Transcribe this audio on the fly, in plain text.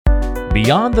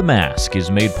Beyond the Mask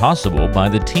is made possible by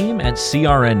the team at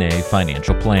CRNA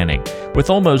Financial Planning. With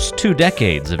almost 2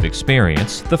 decades of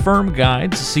experience, the firm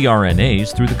guides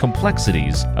CRNAs through the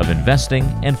complexities of investing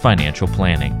and financial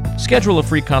planning. Schedule a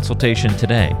free consultation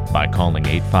today by calling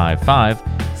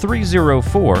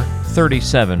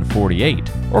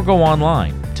 855-304-3748 or go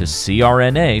online to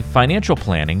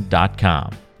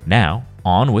crnafinancialplanning.com. Now,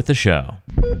 on with the show.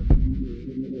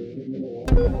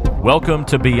 Welcome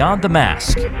to Beyond the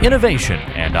Mask, Innovation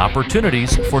and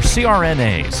Opportunities for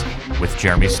CRNAs with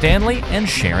Jeremy Stanley and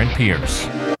Sharon Pierce.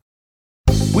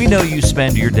 We know you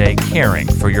spend your day caring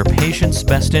for your patient's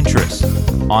best interests.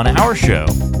 On our show,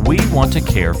 we want to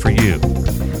care for you.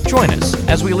 Join us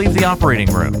as we leave the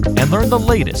operating room and learn the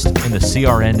latest in the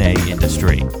CRNA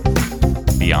industry.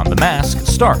 Beyond the Mask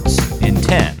starts in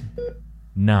 10,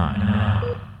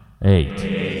 9,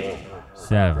 8,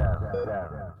 7.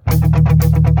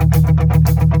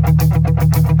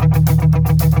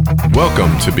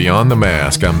 Welcome to Beyond the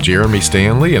Mask. I'm Jeremy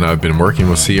Stanley, and I've been working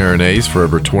with CRNAs for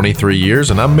over 23 years,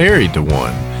 and I'm married to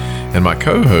one. And my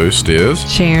co-host is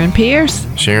Sharon Pierce.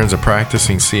 Sharon's a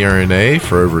practicing CRNA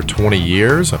for over 20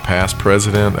 years, a past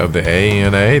president of the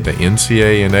AANA, the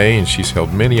NCANA, and she's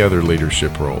held many other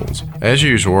leadership roles. As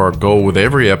usual, our goal with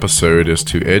every episode is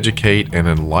to educate and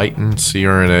enlighten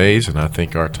CRNAs, and I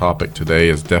think our topic today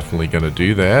is definitely going to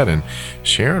do that. And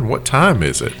Sharon, what time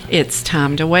is it? It's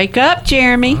time to wake up,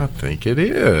 Jeremy. I think it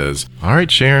is. All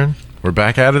right, Sharon, we're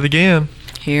back at it again.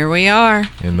 Here we are.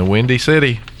 In the Windy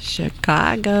City.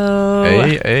 Chicago.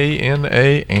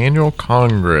 AANA Annual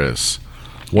Congress.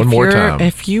 One more time.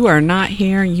 If you are not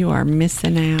here, you are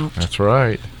missing out. That's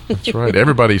right. That's right.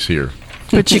 Everybody's here.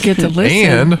 But you get to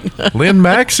listen. And Lynn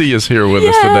Maxey is here with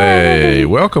us today.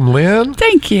 Welcome, Lynn.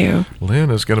 Thank you.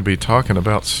 Lynn is going to be talking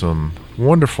about some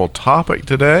wonderful topic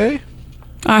today.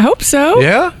 I hope so.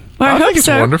 Yeah? I hope think it's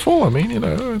so. wonderful. I mean,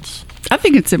 I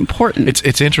think it's important.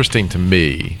 It's interesting to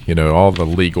me. All the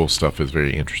legal stuff is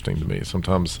very interesting to me.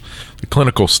 Sometimes the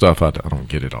clinical stuff, I don't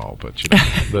get it all. But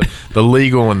the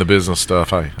legal and the business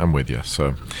stuff, I'm with you.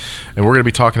 So, and we're going to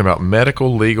be talking about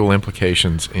medical legal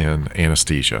implications in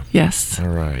anesthesia. Yes. All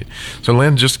right. So,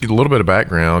 Lynn, just to get a little bit of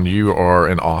background. You are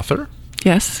an author.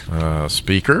 Yes.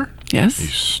 Speaker. Yes. You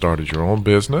started your own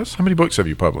business. How many books have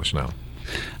you published now?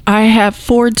 I have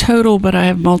 4 total, but I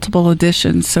have multiple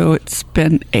editions, so it's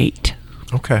been 8.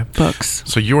 Okay. Books.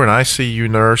 So you were an ICU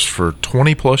nurse for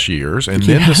 20 plus years and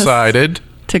then decided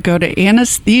to go to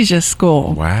anesthesia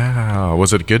school. Wow.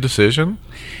 Was it a good decision?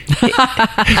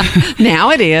 Now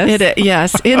it is.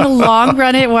 Yes. In the long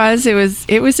run, it was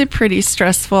a pretty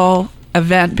stressful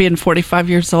event, being 45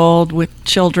 years old with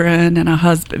children and a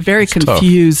husband, very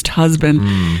confused husband,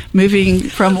 moving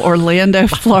from Orlando,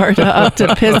 Florida up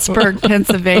to Pittsburgh,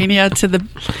 Pennsylvania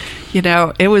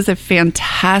it was a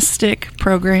fantastic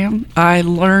program. I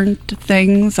learned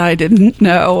things I didn't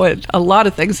know, and a lot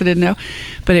of things I didn't know,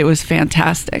 but it was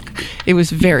fantastic. It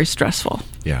was very stressful.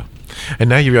 Yeah. And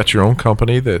now you've got your own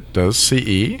company that does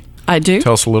CE. I do.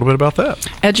 Tell us a little bit about that.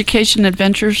 Education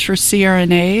Adventures for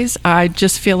CRNAs. I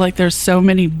just feel like there's so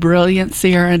many brilliant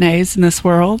CRNAs in this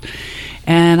world,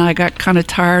 and I got kind of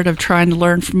tired of trying to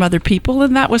learn from other people,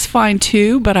 and that was fine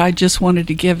too, but I just wanted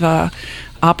to give a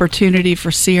opportunity for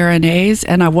CRNAs,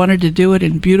 and I wanted to do it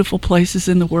in beautiful places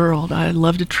in the world. I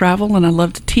love to travel and I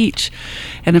love to teach,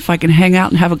 and if I can hang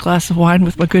out and have a glass of wine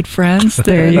with my good friends,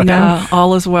 there you go.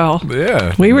 All is well.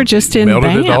 Yeah, we were just in Banff.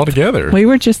 Banff. It all together. We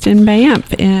were just in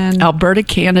Banff in Alberta,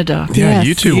 Canada. Yeah, yes,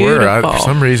 you two beautiful. were. For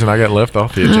some reason, I got left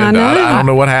off the agenda. I don't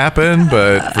know what happened,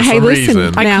 but for some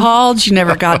reason, I called. You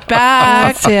never got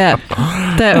back. That's it.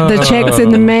 The check's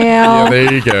in the mail. Yeah,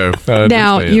 there you go.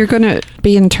 Now you're going to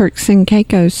be in Turks and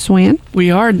Caicos when? We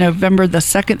are November the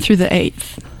 2nd through the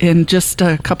 8th in just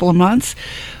a couple of months.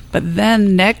 But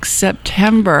then next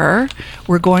September,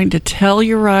 we're going to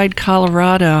Telluride,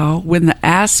 Colorado, when the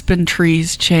aspen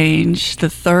trees change, the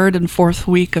 3rd and 4th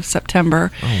week of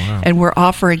September. Oh, wow. And we're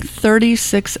offering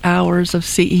 36 hours of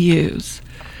CEUs.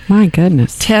 My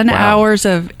goodness. 10 hours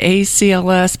of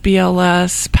ACLS,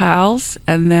 BLS, PALS,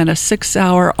 and then a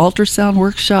 6-hour ultrasound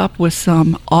workshop with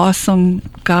some awesome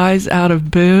guys out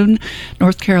of Boone,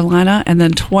 North Carolina, and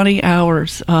then 20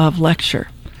 hours of lecture.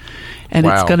 And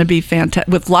it's going to be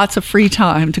fantastic, with lots of free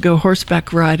time to go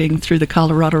horseback riding through the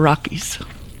Colorado Rockies.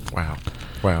 Wow.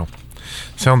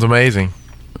 Sounds amazing.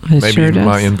 It Maybe sure even does.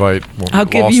 my invite won't I'll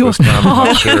get give lost you a this time. call. I'm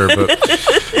not sure.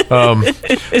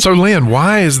 But, so, Lynn,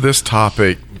 why is this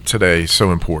topic today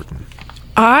so important?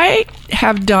 I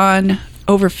have done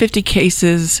over 50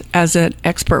 cases as an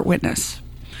expert witness.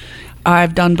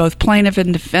 I've done both plaintiff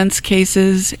and defense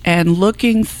cases, and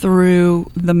looking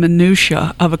through the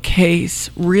minutia of a case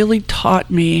really taught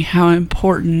me how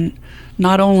important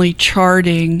not only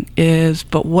charting is,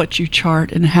 but what you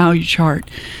chart and how you chart,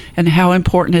 and how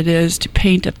important it is to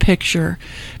paint a picture,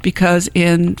 because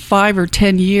in 5 or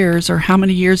 10 years, or how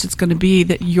many years it's going to be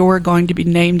that you're going to be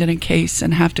named in a case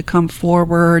and have to come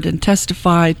forward and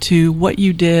testify to what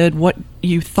you did, what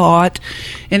you thought,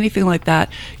 anything like that,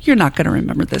 you're not going to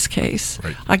remember this case.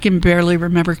 Right. I can barely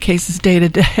remember cases day to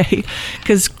day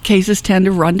because cases tend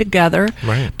to run together.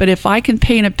 Right. But if I can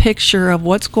paint a picture of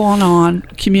what's going on,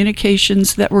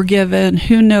 communications that were given,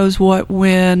 who knows what,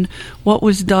 when, what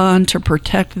was done to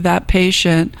protect that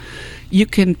patient, you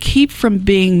can keep from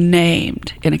being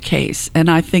named in a case. And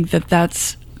I think that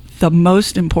that's the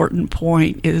most important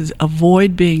point, is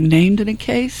avoid being named in a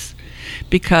case,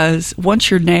 because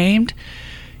once you're named,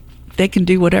 they can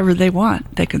do whatever they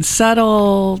want. They can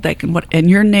settle, they can what, and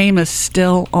your name is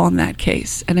still on that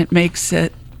case, and it makes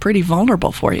it pretty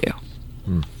vulnerable for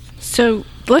you. So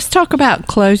let's talk about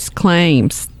closed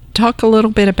claims. Talk a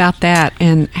little bit about that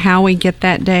and how we get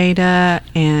that data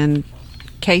and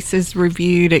cases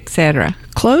reviewed, etc.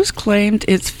 Closed claimed,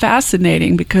 it's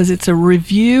fascinating because it's a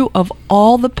review of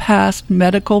all the past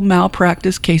medical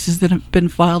malpractice cases that have been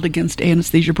filed against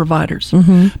anesthesia providers,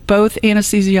 both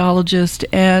anesthesiologists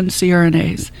and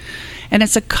CRNAs. And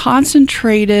it's a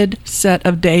concentrated set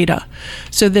of data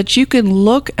so that you can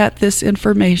look at this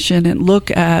information and look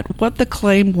at what the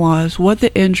claim was, what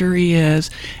the injury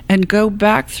is, and go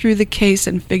back through the case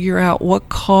and figure out what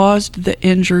caused the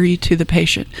injury to the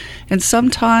patient. And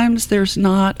sometimes there's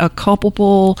not a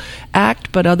culpable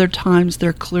act, but other times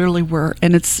there clearly were.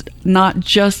 And it's not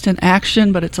just an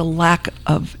action, but it's a lack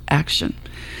of action.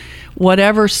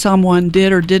 Whatever someone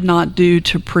did or did not do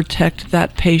to protect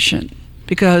that patient.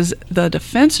 Because the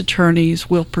defense attorneys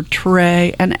will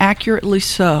portray, and accurately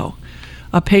so,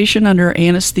 a patient under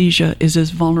anesthesia is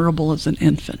as vulnerable as an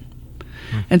infant.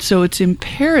 And so it's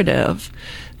imperative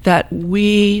that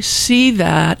we see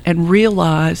that and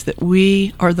realize that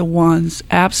we are the ones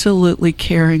absolutely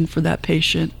caring for that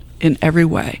patient in every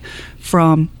way,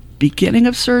 from beginning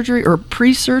of surgery or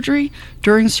pre-surgery,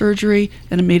 during surgery,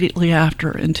 and immediately after,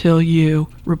 until you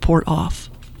report off.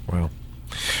 Well,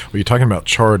 you're talking about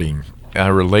charting. I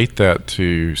relate that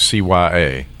to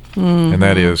CYA, and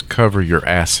that is cover your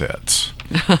assets.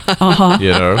 You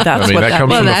know, That's I mean, what that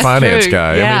comes from a that's finance true.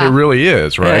 guy. I Yeah. mean, it really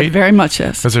is, right? It very much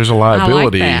is. Because there's a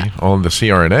liability that. on the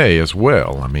CRNA as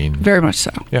well. I mean, Very much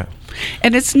so. yeah.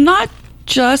 And it's not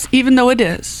just, even though it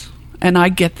is, and I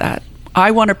get that,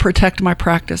 I want to protect my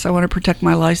practice, I want to protect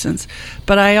my license,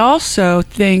 but I also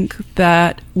think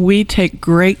that we take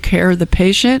great care of the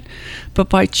patient, but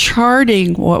by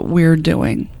charting what we're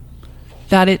doing,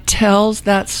 that it tells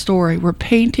that story. We're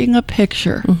painting a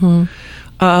picture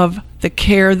of the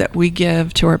care that we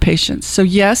give to our patients. So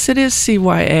yes, it is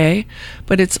CYA,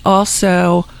 but it's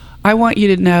also, I want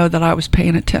you to know that I was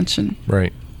paying attention.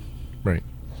 Right. Right.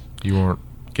 You weren't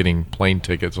getting plane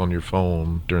tickets on your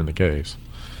phone during the case.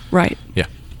 Right. Yeah.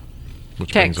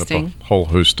 Which brings up Texting. a whole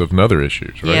host of other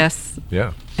issues, right? Yes,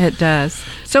 Yeah. it does.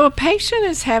 So a patient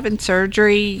is having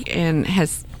surgery and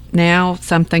has now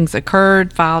something's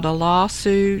occurred, filed a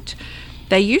lawsuit.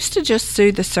 They used to just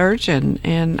sue the surgeon,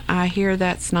 and I hear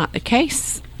that's not the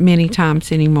case many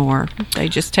times anymore. They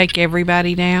just take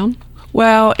everybody down.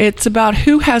 Well, it's about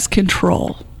who has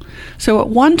control. So at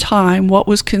one time, what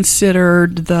was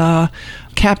considered the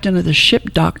captain of the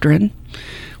ship doctrine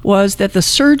was that the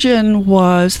surgeon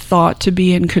was thought to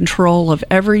be in control of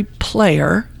every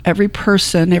player, every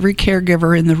person, every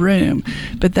caregiver in the room.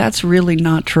 But that's really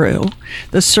not true.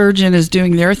 The surgeon is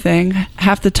doing their thing.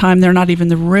 Half the time, they're not even in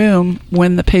the room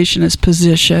when the patient is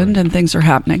positioned and things are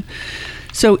happening.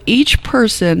 So each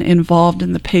person involved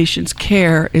in the patient's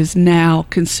care is now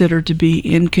considered to be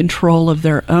in control of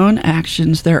their own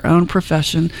actions, their own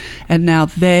profession, and now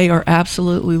they are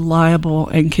absolutely liable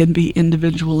and can be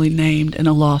individually named in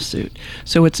a lawsuit.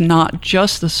 So it's not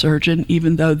just the surgeon,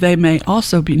 even though they may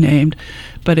also be named,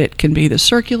 but it can be the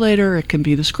circulator, it can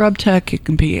be the scrub tech, it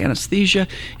can be anesthesia,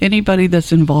 anybody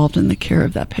that's involved in the care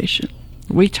of that patient.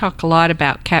 We talk a lot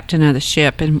about captain of the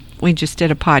ship, and we just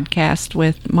did a podcast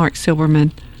with Mark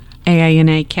Silberman,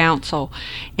 AANA counsel,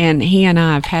 and he and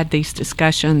I have had these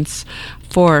discussions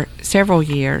for several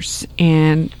years,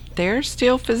 and there's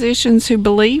still physicians who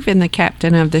believe in the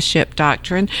captain of the ship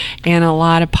doctrine and a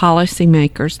lot of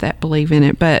policymakers that believe in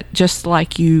it. But just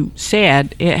like you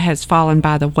said, it has fallen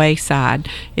by the wayside.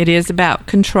 It is about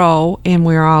control, and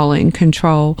we're all in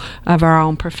control of our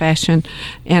own profession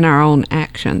and our own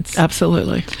actions.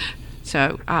 Absolutely.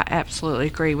 So I absolutely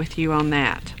agree with you on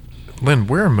that. Lynn,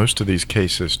 where are most of these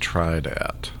cases tried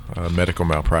at? Medical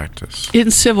malpractice?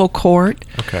 In civil court.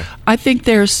 Okay. I think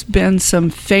there's been some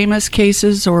famous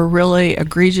cases or really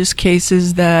egregious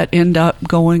cases that end up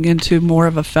going into more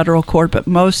of a federal court, but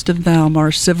most of them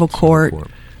are civil court.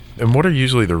 And what are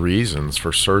usually the reasons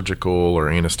for surgical or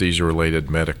anesthesia-related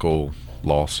medical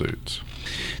lawsuits?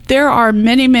 There are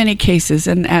many, many cases,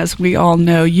 and as we all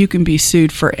know, you can be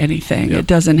sued for anything. Yep, it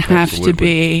doesn't have absolutely. to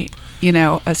be,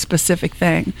 a specific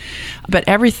thing. But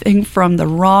everything from the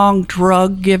wrong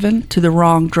drug given to the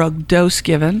wrong drug dose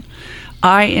given,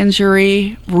 eye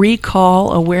injury,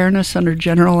 recall, awareness under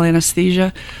general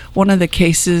anesthesia. One of the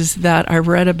cases that I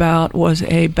read about was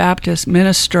a Baptist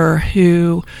minister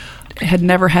who had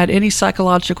never had any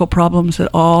psychological problems at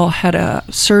all, had a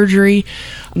surgery.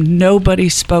 Nobody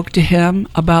spoke to him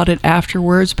about it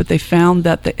afterwards, but they found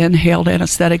that the inhaled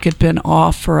anesthetic had been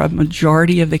off for a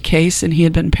majority of the case and he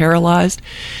had been paralyzed.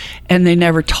 And they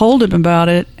never told him about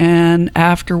it, and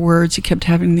afterwards he kept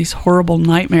having these horrible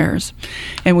nightmares.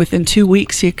 And within 2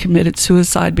 weeks he had committed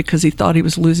suicide because he thought he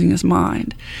was losing his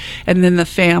mind. And then the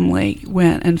family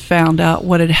went and found out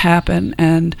what had happened,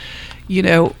 and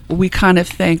we kind of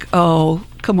think, oh,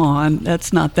 come on,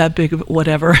 that's not that big of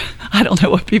whatever. I don't know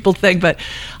what people think, but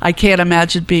I can't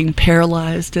imagine being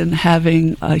paralyzed and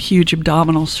having a huge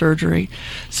abdominal surgery.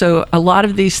 So a lot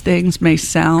of these things may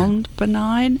sound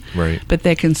benign, right, but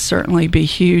they can certainly be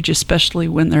huge, especially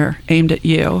when they're aimed at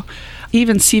you.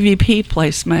 Even CVP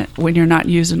placement, when you're not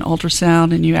using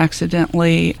ultrasound and you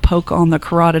accidentally poke on the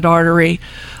carotid artery.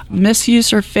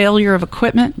 Misuse or failure of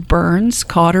equipment, burns,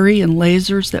 cautery, and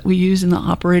lasers that we use in the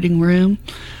operating room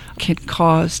can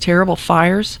cause terrible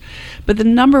fires. But the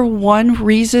number one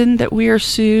reason that we are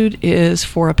sued is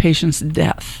for a patient's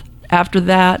death. After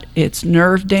that, it's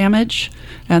nerve damage,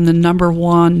 and the number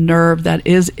one nerve that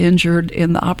is injured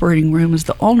in the operating room is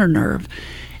the ulnar nerve.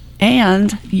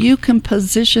 And you can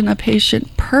position a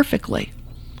patient perfectly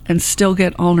and still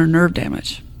get ulnar nerve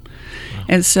damage.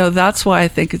 And so that's why I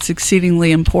think it's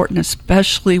exceedingly important,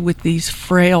 especially with these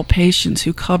frail patients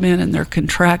who come in and they're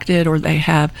contracted or they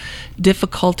have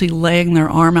difficulty laying their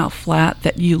arm out flat,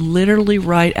 that you literally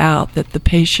write out that the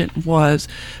patient was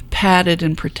padded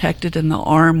and protected and the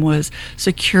arm was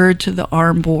secured to the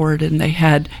arm board and they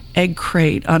had egg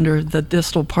crate under the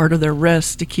distal part of their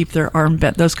wrist to keep their arm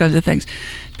bent, those kinds of things.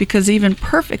 Because even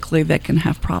perfectly, they can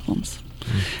have problems.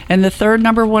 And the third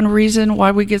number one reason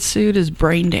why we get sued is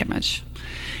brain damage.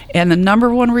 And the number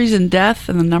one reason death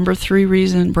and the number three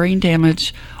reason brain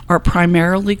damage are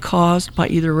primarily caused by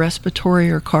either respiratory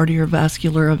or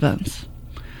cardiovascular events.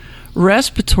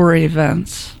 Respiratory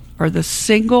events are the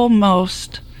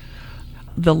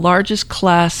largest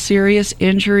class serious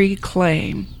injury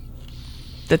claim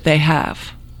that they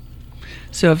have.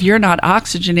 So if you're not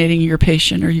oxygenating your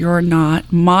patient or you're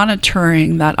not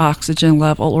monitoring that oxygen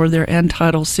level or their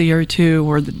end-tidal CO2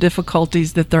 or the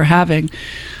difficulties that they're having,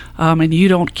 and you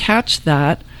don't catch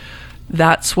that,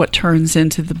 that's what turns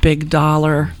into the big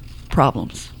dollar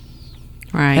problems,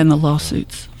 right, and the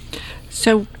lawsuits.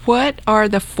 So what are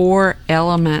the 4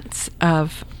 elements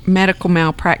of medical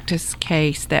malpractice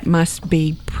case that must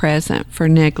be present for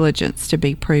negligence to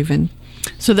be proven?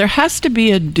 So there has to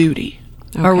be a duty,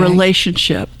 a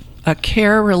relationship, a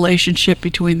care relationship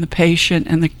between the patient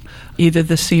and either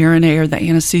the CRNA or the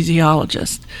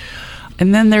anesthesiologist.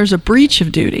 And then there's a breach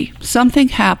of duty. Something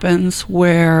happens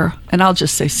where, and I'll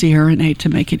just say CRNA to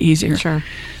make it easier, sure,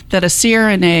 that a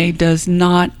CRNA does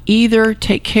not either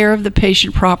take care of the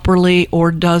patient properly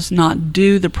or does not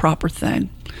do the proper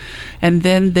thing. And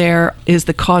then there is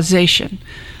the causation,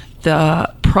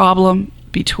 the problem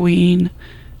between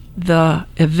the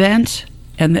event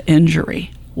and the injury.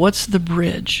 What's the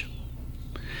bridge?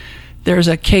 There's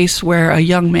a case where a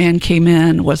young man came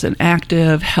in, was an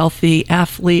active, healthy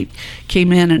athlete,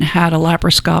 came in and had a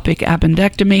laparoscopic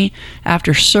appendectomy.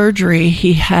 After surgery,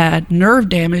 he had nerve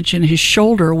damage in his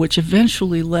shoulder, which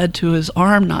eventually led to his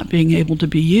arm not being able to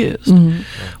be used. Mm-hmm.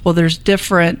 Well, there's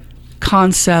different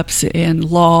concepts in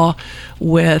law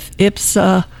with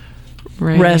ipsa,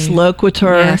 res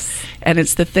loquitur, yes, and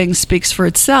it's the thing speaks for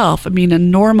itself. I mean, a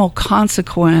normal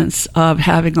consequence of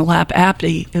having a lap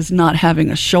apnea is not having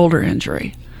a shoulder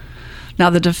injury. Now,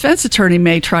 the defense attorney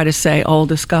may try to say, oh,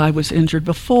 this guy was injured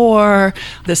before,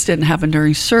 this didn't happen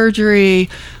during surgery,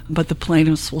 but the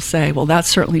plaintiffs will say, well, that's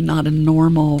certainly not a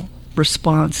normal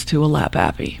response to a lap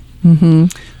apnea. Mm-hmm.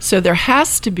 So there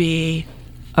has to be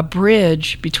a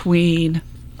bridge between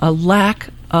a lack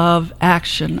of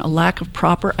action, a lack of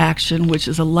proper action, which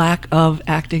is a lack of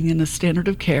acting in the standard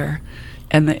of care,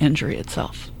 and the injury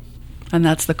itself. And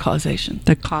that's the causation.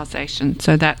 The causation.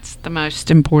 So that's the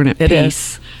most important It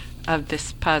piece. is. of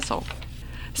this puzzle.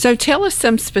 So tell us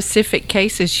some specific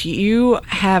cases. You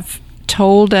have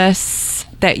told us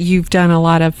that you've done a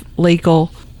lot of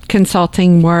legal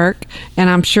consulting work, and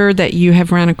I'm sure that you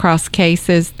have run across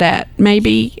cases that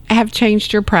maybe have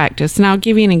changed your practice. And I'll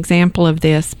give you an example of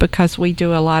this because we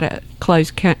do a lot of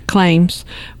closed claims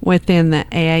within the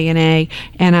AANA,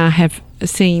 and I have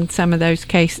seen some of those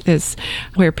cases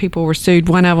where people were sued.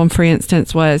 One of them, for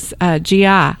instance, was GI,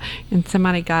 and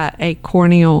somebody got a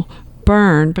corneal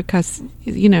burn because,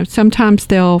 sometimes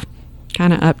they'll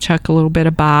kind of upchuck a little bit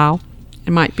of bile. It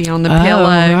might be on the pillow,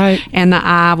 right. And the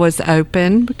eye was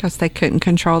open because they couldn't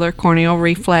control their corneal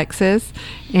reflexes,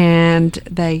 and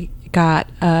they got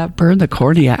burn the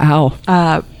cornea.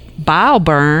 Ow. Bile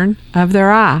burn of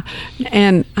their eye.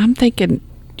 And I'm thinking,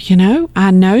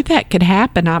 I know that could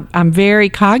happen. I'm very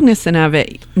cognizant of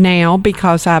it now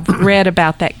because I've read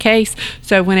about that case.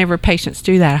 So whenever patients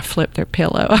do that, I flip their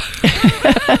pillow.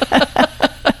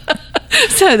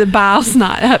 So the bile's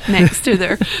not up next to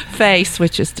their face,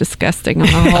 which is disgusting on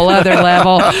a whole other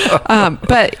level.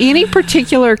 But any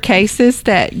particular cases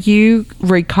that you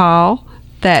recall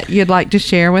that you'd like to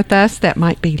share with us that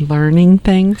might be learning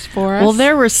things for us? Well,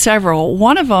 there were several.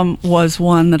 One of them was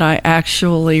one that I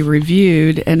actually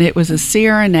reviewed, and it was a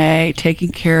CRNA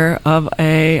taking care of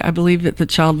I believe that the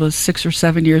child was 6 or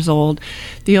 7 years old.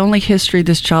 The only history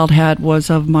this child had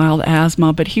was of mild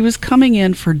asthma, but he was coming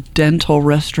in for dental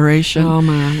restoration. Oh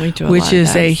my, we do a which lot is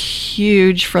of a those.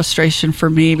 huge frustration for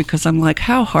me because I'm like,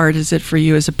 how hard is it for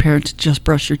you as a parent to just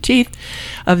brush your teeth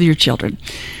of your children?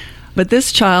 But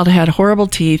this child had horrible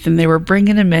teeth, and they were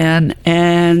bringing him in,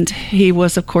 and he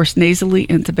was, of course, nasally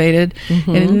intubated.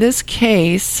 Mm-hmm. And in this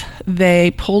case,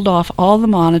 they pulled off all the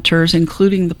monitors,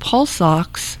 including the pulse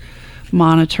ox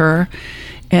monitor.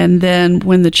 And then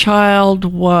when the child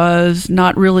was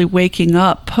not really waking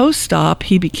up post-op,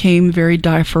 he became very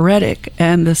diaphoretic.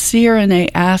 And the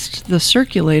CRNA asked the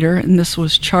circulator, and this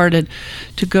was charted,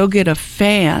 to go get a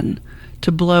fan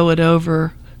to blow it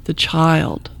over the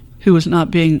child, who was not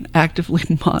being actively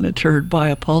monitored by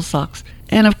a pulse ox.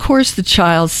 And of course, the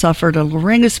child suffered a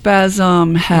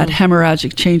laryngospasm, had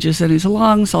hemorrhagic changes in his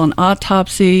lungs. On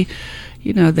autopsy,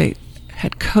 they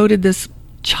had coded this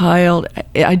child.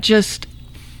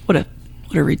 What a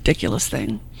ridiculous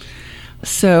thing.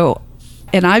 So,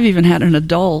 and I've even had an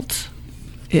adult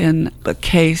in a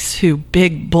case who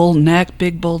big bull neck,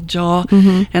 big bull jaw,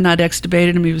 and I'd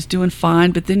extubated him. He was doing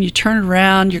fine, but then you turn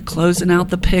around, you're closing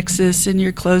out the Pyxis and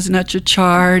you're closing out your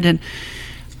chart, and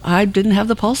I didn't have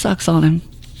the pulse ox on him.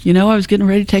 I was getting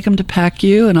ready to take him to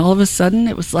PACU, and all of a sudden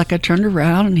it was like I turned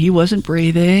around and he wasn't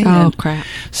breathing. Oh, crap.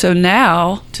 So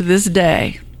now, to this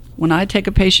day, when I take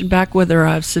a patient back, whether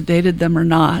I've sedated them or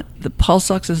not, the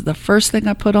pulse ox is the first thing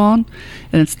I put on,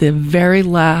 and it's the very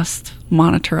last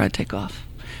monitor I take off,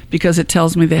 because it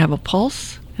tells me they have a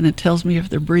pulse, and it tells me if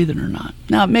they're breathing or not.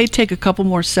 Now, it may take a couple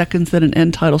more seconds than an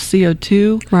end-tidal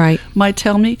CO2 might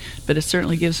tell me, but it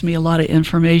certainly gives me a lot of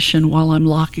information while I'm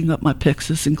locking up my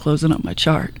Pyxis and closing up my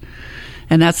chart.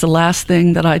 And that's the last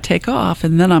thing that I take off,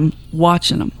 and then I'm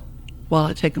watching them while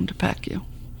I take them to PACU.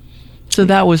 So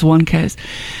that was one case.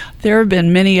 There have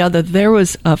been many other. There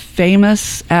was a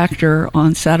famous actor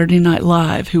on Saturday Night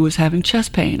Live who was having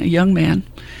chest pain, a young man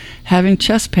having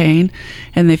chest pain,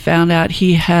 and they found out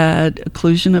he had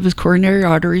occlusion of his coronary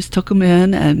arteries, took him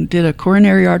in and did a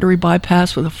coronary artery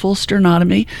bypass with a full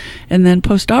sternotomy, and then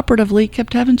postoperatively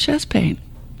kept having chest pain.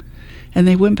 And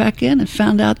they went back in and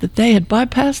found out that they had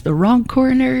bypassed the wrong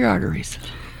coronary arteries.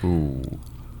 Ooh.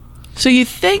 So you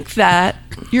think that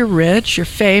you're rich, you're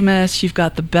famous, you've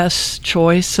got the best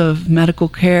choice of medical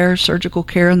care, surgical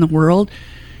care in the world.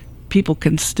 People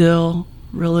can still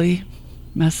really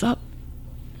mess up.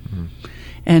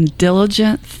 And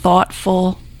diligent,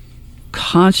 thoughtful,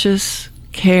 conscious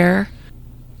care,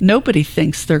 nobody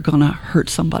thinks they're going to hurt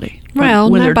somebody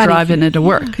when they're driving into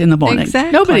work in the morning.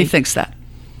 Exactly. Nobody thinks that.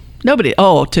 Nobody,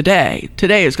 today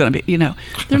is going to be,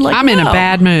 they're like, I'm in a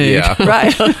bad mood. Yeah.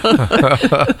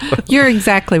 Right. You're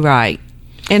exactly right.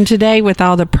 And today, with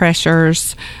all the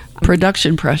pressures,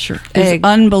 Production pressure is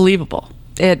unbelievable.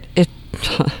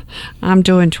 I'm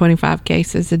doing 25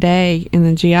 cases a day in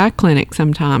the GI clinic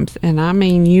sometimes, and I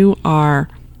mean, you are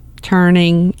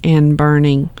turning and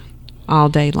burning all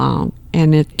day long,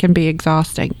 and it can be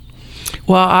exhausting.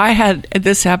 Well,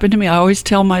 this happened to me. I always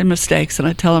tell my mistakes, and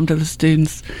I tell them to the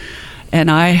students. And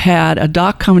I had a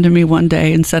doc come to me one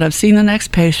day and said, I've seen the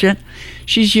next patient.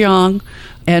 She's young,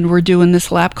 and we're doing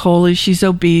this lap chole. She's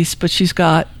obese, but she's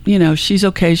got, she's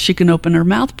okay. She can open her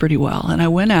mouth pretty well. And I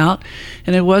went out,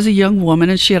 and it was a young woman,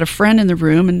 and she had a friend in the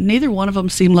room, and neither one of them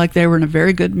seemed like they were in a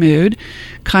very good mood,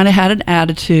 kind of had an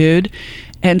attitude.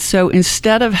 And so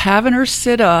instead of having her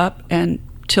sit up and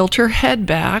tilt her head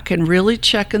back and really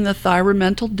checking the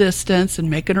thyromental distance and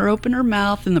making her open her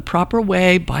mouth in the proper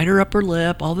way, bite her upper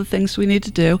lip, all the things we need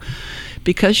to do,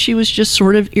 because she was just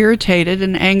sort of irritated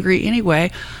and angry anyway,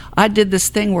 I did this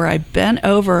thing where I bent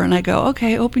over and I go,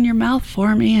 okay, open your mouth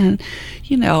for me. And,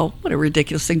 what a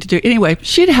ridiculous thing to do. Anyway,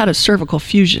 she'd had a cervical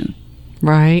fusion.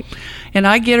 Right. And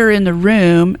I get her in the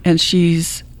room and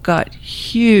she's got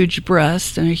huge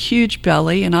breasts and a huge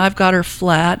belly, and I've got her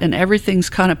flat and everything's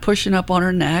kind of pushing up on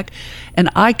her neck, and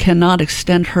I cannot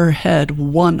extend her head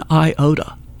one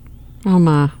iota. Oh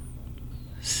my.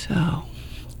 So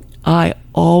I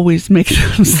always make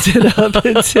them sit up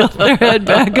and tilt their head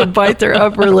back and bite their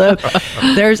upper lip.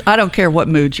 I don't care what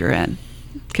mood you're in.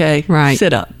 Okay? Right.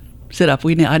 Sit up.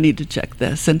 I need to check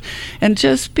this. And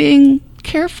just being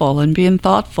careful and being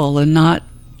thoughtful and not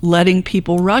letting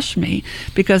people rush me,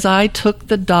 because I took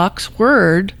the doc's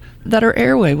word that her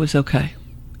airway was okay,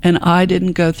 and I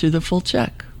didn't go through the full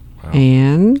check. Wow.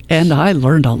 And I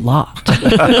learned a lot.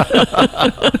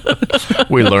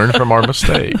 We learn from our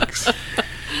mistakes.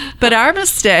 But our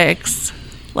mistakes,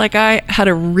 like I had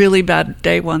a really bad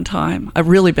day one time, and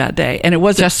it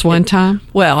wasn't just one time.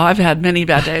 Well, I've had many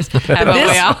bad days.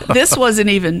 This wasn't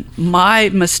even my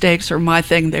mistakes or my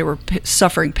thing. They were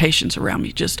suffering patients around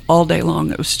me just all day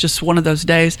long. It was just one of those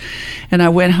days, and I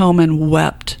went home and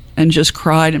wept and just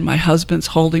cried, and my husband's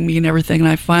holding me and everything, and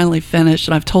I finally finished,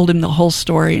 and I've told him the whole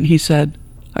story, and he said,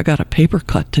 I got a paper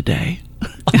cut today.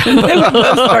 And then we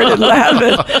both started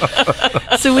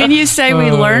laughing. So when you say we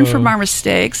learn from our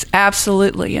mistakes,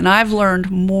 absolutely. And I've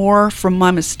learned more from my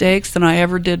mistakes than I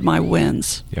ever did my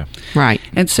wins. Yeah. Right.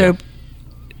 And so,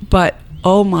 but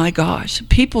oh my gosh,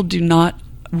 people do not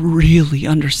really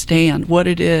understand what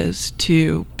it is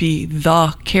to be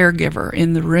the caregiver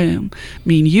in the room. I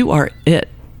mean, you are it.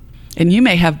 And you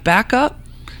may have backup,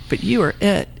 but you are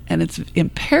it. And it's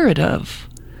imperative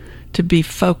to be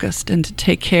focused and to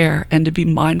take care and to be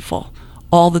mindful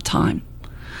all the time.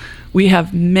 We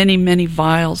have many, many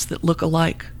vials that look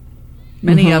alike,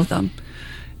 many of them.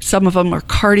 Some of them are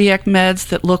cardiac meds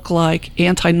that look like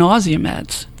anti-nausea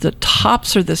meds. The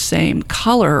tops are the same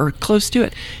color or close to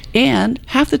it. And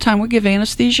half the time we give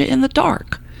anesthesia in the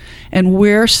dark. And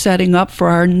we're setting up for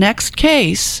our next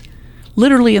case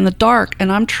literally in the dark,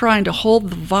 and I'm trying to hold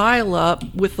the vial up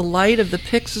with the light of the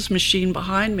Pyxis machine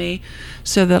behind me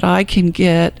so that I can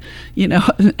get,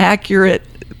 an accurate,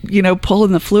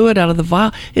 pulling the fluid out of the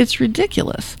vial. It's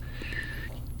ridiculous.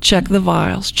 Check the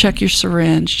vials, check your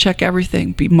syringe, check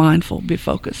everything. Be mindful, be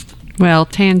focused. Well,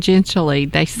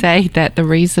 tangentially, they say that the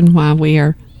reason why we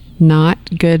are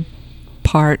not good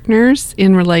partners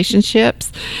in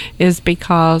relationships is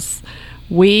because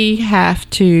we have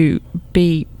to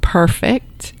be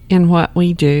perfect in what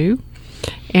we do,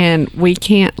 and we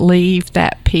can't leave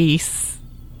that piece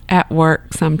at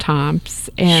work sometimes.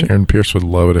 And Sharon Pierce would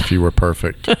love it if you were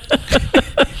perfect. But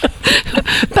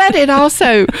it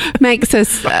also makes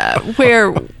us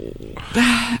where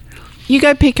you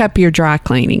go pick up your dry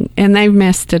cleaning and they've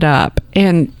messed it up,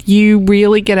 and you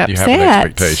really get upset. You have an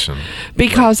expectation.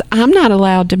 Because I'm not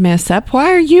allowed to mess up.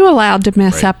 Why are you allowed to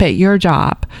mess up at your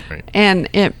job? Right. And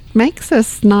it makes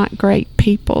us not great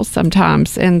people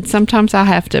sometimes. And sometimes I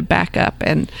have to back up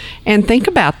and think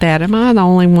about that. Am I the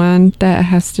only one that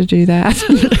has to do that?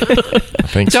 I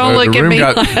think don't so. Look the at room me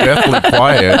got deathly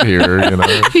quiet here.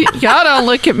 Y'all don't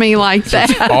look at me like that.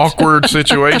 It's an awkward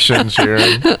situation,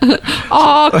 Sharon.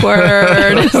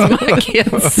 Awkward, as my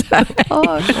kids say.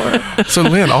 Awkward. So,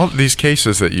 Lynn, all these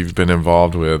cases that you've been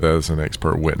involved with as an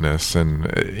expert witness,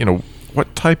 and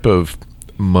what type of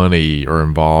money are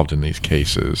involved in these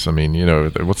cases? I mean,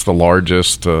 what's the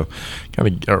largest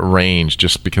kind of range?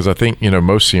 Just because I think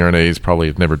most CRNAs probably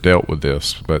have never dealt with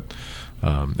this, but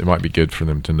it might be good for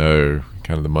them to know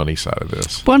kind of the money side of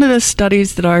this. One of the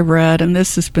studies that I read, and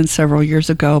this has been several years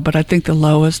ago, but I think the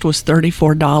lowest was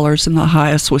 $34 and the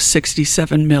highest was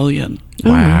 $67 million.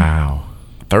 Wow.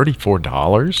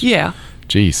 $34? Yeah.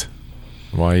 Jeez.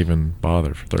 Why even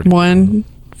bother for $34? One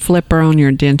flipper on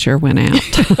your denture went out.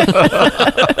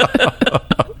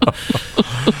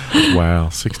 Wow.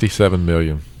 $67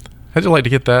 million. How'd you like to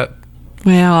get that?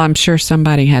 Well, I'm sure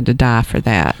somebody had to die for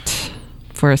that,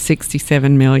 for a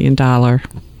 $67 million.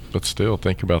 But still,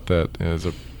 think about that as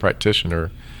a practitioner.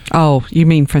 Oh, you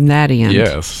mean from that end?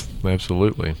 Yes,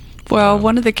 absolutely. Well,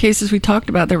 one of the cases we talked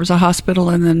about, there was a hospital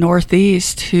in the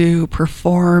Northeast who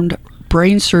performed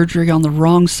brain surgery on the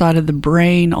wrong side of the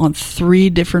brain on 3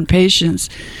 different patients.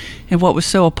 And what was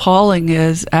so appalling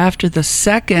is after the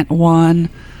second one,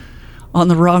 on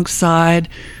the wrong side.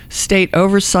 State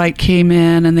oversight came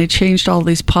in and they changed all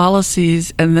these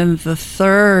policies, and then the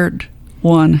third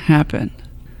one happened.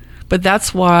 But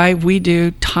that's why we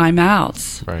do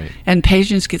timeouts. Right. And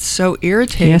patients get so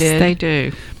irritated. Yes, they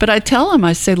do. But I tell them,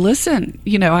 I say, listen,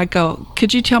 I go,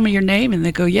 could you tell me your name? And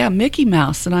they go, yeah, Mickey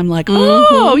Mouse. And I'm like,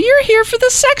 oh, you're here for the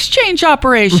sex change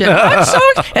operation. I'm so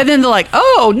and then they're like,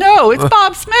 oh, no, it's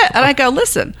Bob Smith. And I go,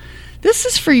 listen, this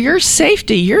is for your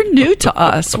safety. You're new to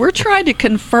us. We're trying to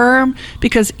confirm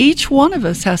because each one of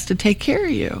us has to take care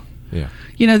of you. Yeah.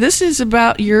 This is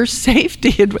about your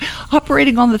safety and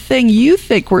operating on the thing you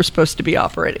think we're supposed to be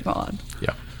operating on.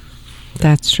 Yeah.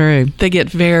 That's true. They get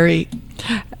very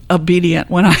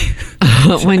obedient when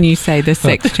when you say the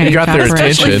sex change You got their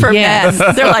operation. attention. for men.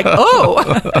 They're like,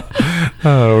 oh.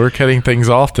 Oh, we're cutting things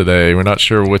off today. We're not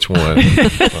sure which one.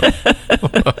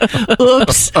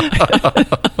 Oops.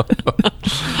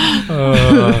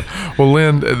 Well,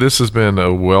 Lynn, this has been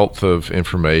a wealth of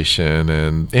information.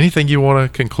 And anything you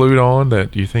want to conclude on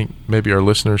that you think maybe our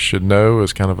listeners should know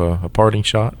as kind of a parting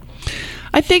shot?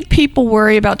 I think people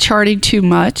worry about charting too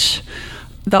much.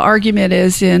 The argument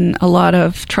is in a lot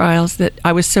of trials that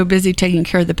I was so busy taking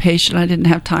care of the patient, I didn't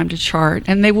have time to chart.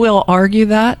 And they will argue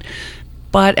that.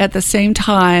 But at the same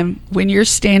time, when you're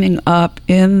standing up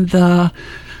in the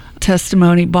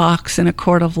testimony box in a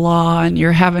court of law and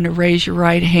you're having to raise your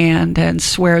right hand and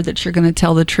swear that you're going to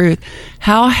tell the truth,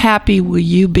 how happy will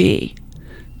you be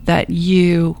that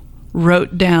you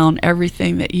wrote down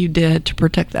everything that you did to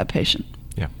protect that patient?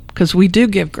 Yeah. Because we do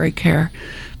give great care,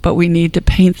 but we need to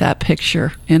paint that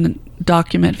picture in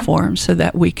document form so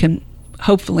that we can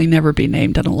hopefully never be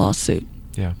named in a lawsuit.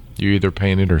 Yeah. You either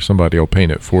paint it or somebody will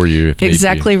paint it for you. If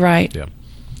Exactly need be. right. Yeah.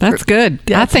 That's good.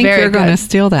 That's I think very you're going to good.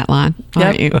 steal that line,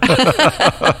 aren't you?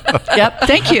 Yep.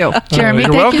 Thank you, Jeremy. You're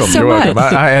Thank welcome. you so You're much.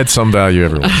 welcome. I add some value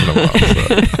every once in a while.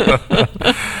 So.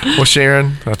 Well,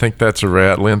 Sharon, I think that's a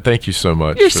wrap. Lynn, thank you so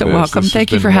much. You're for so this. welcome. This has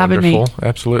Thank you been for having me. wonderful.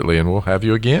 Absolutely. And we'll have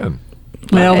you again.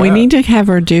 Well, we need to have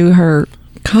her do her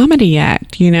comedy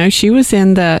act. She was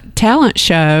in the talent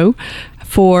show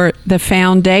for the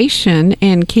foundation,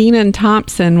 and Kenan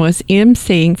Thompson was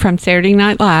emceeing from Saturday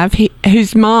Night Live,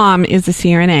 whose mom is a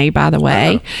CRNA, by the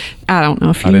way. I don't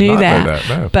know if you did knew not know that.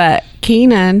 that, no. But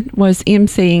Kenan was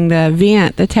emceeing the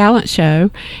event, the talent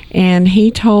show, and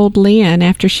he told Lynn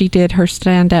after she did her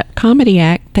stand-up comedy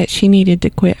act that she needed to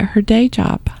quit her day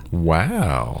job.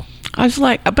 Wow. I was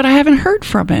like, but I haven't heard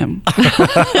from him.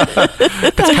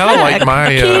 It's kind of like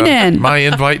Kenan. my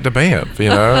invite to Banff,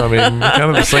 I mean, kind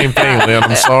of the same thing, Lynn.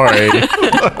 I'm sorry.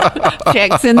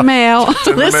 Checks in the mail.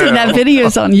 Listen, that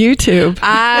video's on YouTube.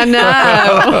 I know.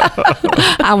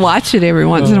 I watch it every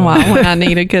once in a while when I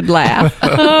need a good laugh.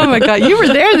 Oh my God, you were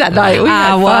there that night. We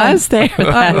had I fun. was there I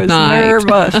that was night.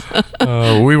 nervous.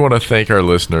 We want to thank our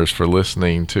listeners for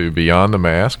listening to Beyond the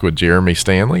Mask with Jeremy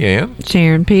Stanley and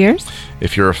Sharon Pierce.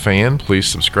 if you're a fan, please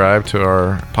subscribe to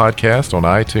our podcast on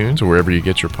iTunes or wherever you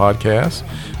get your podcasts.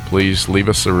 Please leave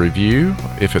us a review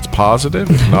if it's positive.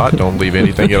 If not, don't leave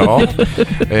anything at all.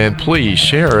 And please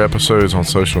share our episodes on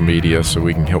social media so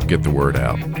we can help get the word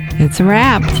out. It's a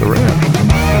wrap. It's a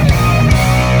wrap.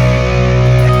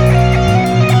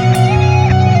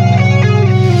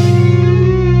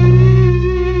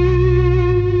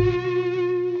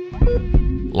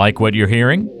 Like what you're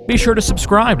hearing? Be sure to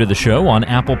subscribe to the show on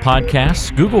Apple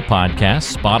Podcasts, Google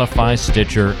Podcasts, Spotify,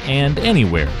 Stitcher, and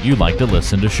anywhere you like to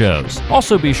listen to shows.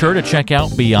 Also be sure to check out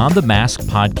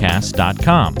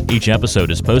BeyondTheMaskPodcast.com. Each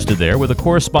episode is posted there with a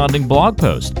corresponding blog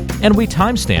post, and we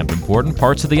timestamp important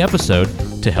parts of the episode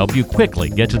to help you quickly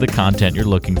get to the content you're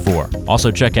looking for.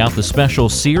 Also check out the special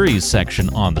series section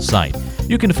on the site.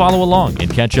 You can follow along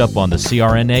and catch up on the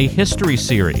CRNA History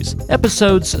Series,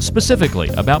 episodes specifically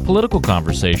about political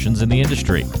conversations in the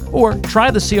industry, or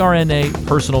try the CRNA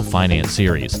Personal Finance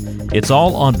Series. It's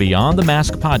all on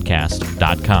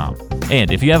BeyondTheMaskPodcast.com.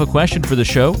 And if you have a question for the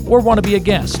show or want to be a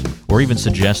guest, or even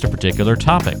suggest a particular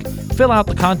topic, fill out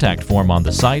the contact form on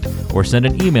the site or send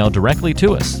an email directly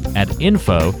to us at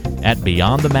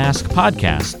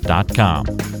info@BeyondTheMaskPodcast.com.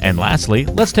 And lastly,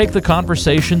 let's take the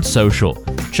conversation social.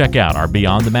 Check out our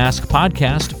Beyond the Mask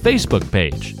Podcast Facebook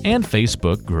page and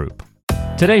Facebook group.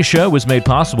 Today's show was made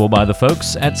possible by the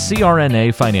folks at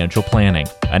CRNA Financial Planning,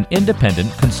 an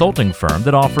independent consulting firm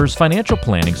that offers financial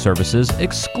planning services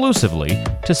exclusively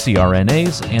to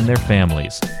CRNAs and their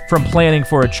families. From planning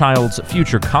for a child's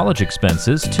future college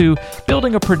expenses to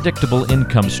building a predictable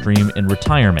income stream in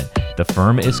retirement, the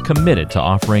firm is committed to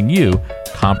offering you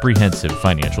comprehensive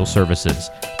financial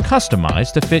services,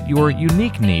 customized to fit your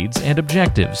unique needs and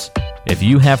objectives. If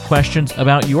you have questions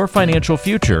about your financial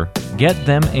future, get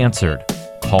them answered.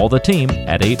 call the team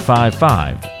at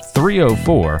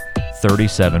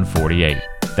 855-304-3748.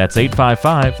 That's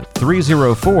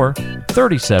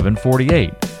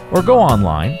 855-304-3748. Or go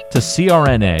online to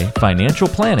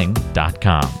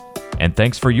crnafinancialplanning.com. And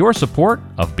thanks for your support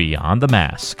of Beyond the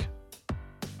Mask.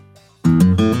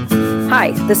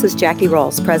 Hi, this is Jackie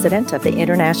Rolls, President of the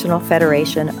International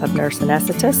Federation of Nurse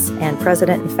Anesthetists and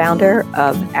President and founder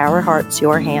of Our Hearts,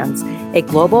 Your Hands, a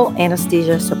global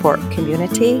anesthesia support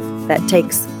community that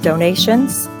takes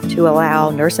donations to allow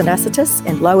nurse anesthetists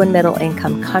in low and middle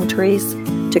income countries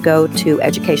to go to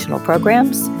educational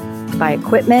programs, buy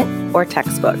equipment, or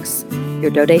textbooks.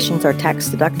 Your donations are tax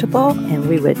deductible, and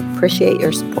we would appreciate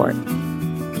your support.